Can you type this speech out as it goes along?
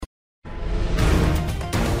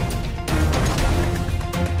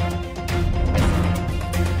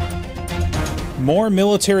More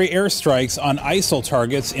military airstrikes on ISIL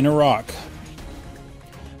targets in Iraq.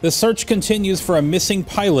 The search continues for a missing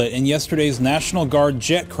pilot in yesterday's National Guard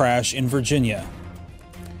jet crash in Virginia.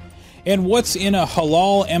 And what's in a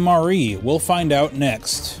halal MRE? We'll find out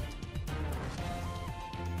next.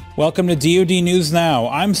 Welcome to DoD News Now.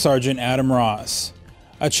 I'm Sergeant Adam Ross.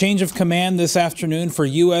 A change of command this afternoon for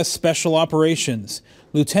U.S. Special Operations.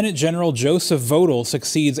 Lieutenant General Joseph Vodal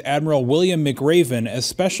succeeds Admiral William McRaven as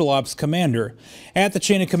Special Ops Commander. At the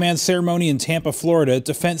chain of command ceremony in Tampa, Florida,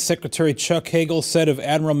 Defense Secretary Chuck Hagel said of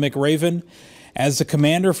Admiral McRaven, as the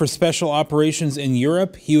commander for Special Operations in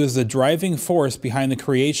Europe, he was the driving force behind the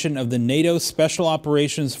creation of the NATO Special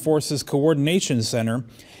Operations Forces Coordination Center,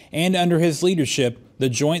 and under his leadership, the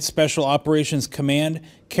Joint Special Operations Command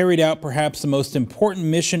carried out perhaps the most important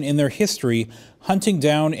mission in their history, hunting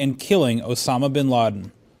down and killing Osama bin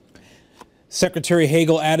Laden. Secretary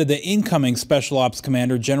Hagel added that incoming Special Ops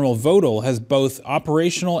Commander General Vodal has both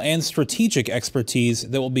operational and strategic expertise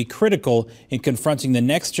that will be critical in confronting the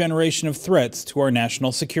next generation of threats to our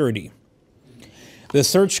national security. The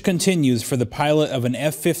search continues for the pilot of an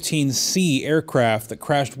F-15C aircraft that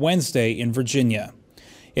crashed Wednesday in Virginia.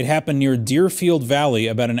 It happened near Deerfield Valley,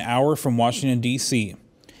 about an hour from Washington, D.C.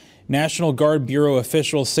 National Guard Bureau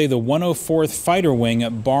officials say the 104th Fighter Wing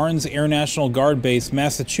at Barnes Air National Guard Base,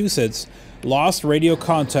 Massachusetts, lost radio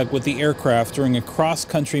contact with the aircraft during a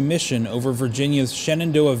cross-country mission over Virginia's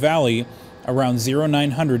Shenandoah Valley around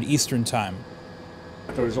 0900 Eastern Time.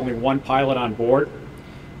 There was only one pilot on board.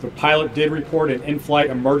 The pilot did report an in-flight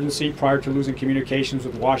emergency prior to losing communications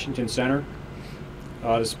with Washington Center.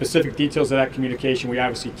 The specific details of that communication, we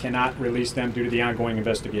obviously cannot release them due to the ongoing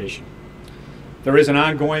investigation. There is an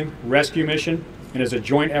ongoing rescue mission and is a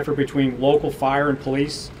joint effort between local fire and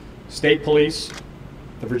police, state police,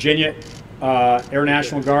 the Virginia Air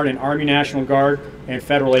National Guard and Army National Guard, and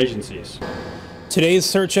federal agencies. Today's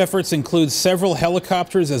search efforts include several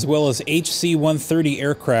helicopters as well as HC-130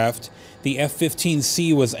 aircraft. The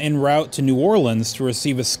F-15C was en route to New Orleans to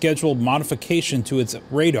receive a scheduled modification to its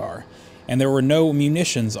radar, and there were no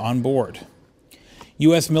munitions on board.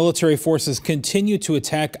 U.S. military forces continue to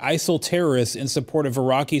attack ISIL terrorists in support of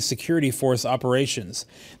Iraqi security force operations.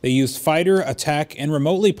 They used fighter, attack, and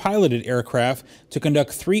remotely piloted aircraft to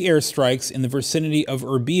conduct 3 airstrikes in the vicinity of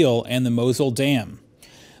Erbil and the Mosul Dam.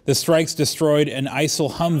 The strikes destroyed an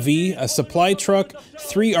ISIL Humvee, a supply truck,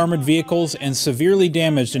 3 armored vehicles, and severely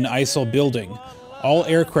damaged an ISIL building. All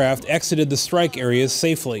aircraft exited the strike areas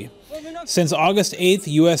safely. Since August 8th,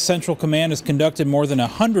 U.S. Central Command has conducted more than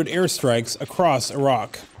 100 airstrikes across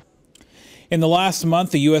Iraq. In the last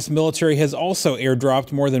month, the U.S. military has also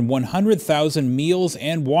airdropped more than 100,000 meals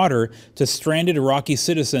and water to stranded Iraqi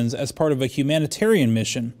citizens as part of a humanitarian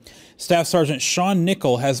mission. Staff Sergeant Sean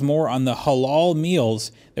Nickel has more on the halal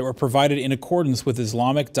meals that were provided in accordance with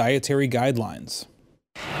Islamic dietary guidelines.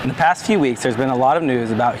 In the past few weeks, there's been a lot of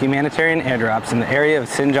news about humanitarian airdrops in the area of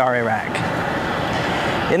Sinjar, Iraq.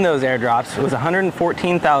 In those airdrops was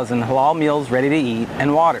 114,000 halal meals ready to eat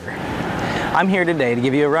and water. I'm here today to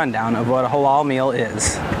give you a rundown of what a halal meal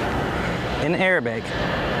is. In Arabic,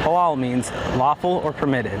 halal means lawful or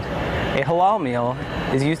permitted. A halal meal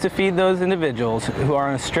is used to feed those individuals who are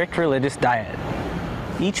on a strict religious diet.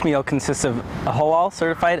 Each meal consists of a halal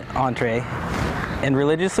certified entree and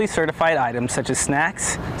religiously certified items such as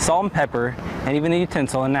snacks, salt and pepper, and even a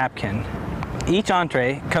utensil and napkin. Each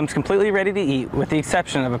entree comes completely ready to eat with the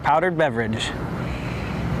exception of a powdered beverage.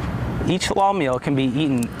 Each halal meal can be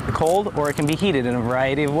eaten cold or it can be heated in a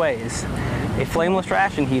variety of ways. A flameless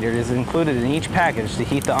ration heater is included in each package to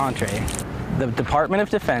heat the entree. The Department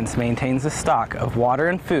of Defense maintains a stock of water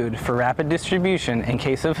and food for rapid distribution in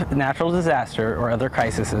case of natural disaster or other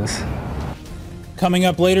crises. Coming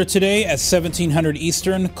up later today at 1700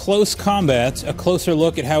 Eastern, Close Combat, a closer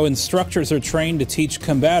look at how instructors are trained to teach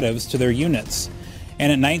combatives to their units.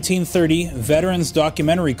 And at 1930, Veterans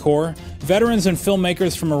Documentary Corps, veterans and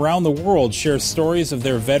filmmakers from around the world share stories of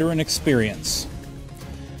their veteran experience.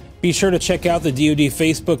 Be sure to check out the DoD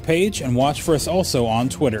Facebook page and watch for us also on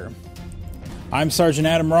Twitter. I'm Sergeant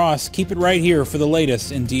Adam Ross. Keep it right here for the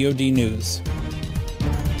latest in DoD news.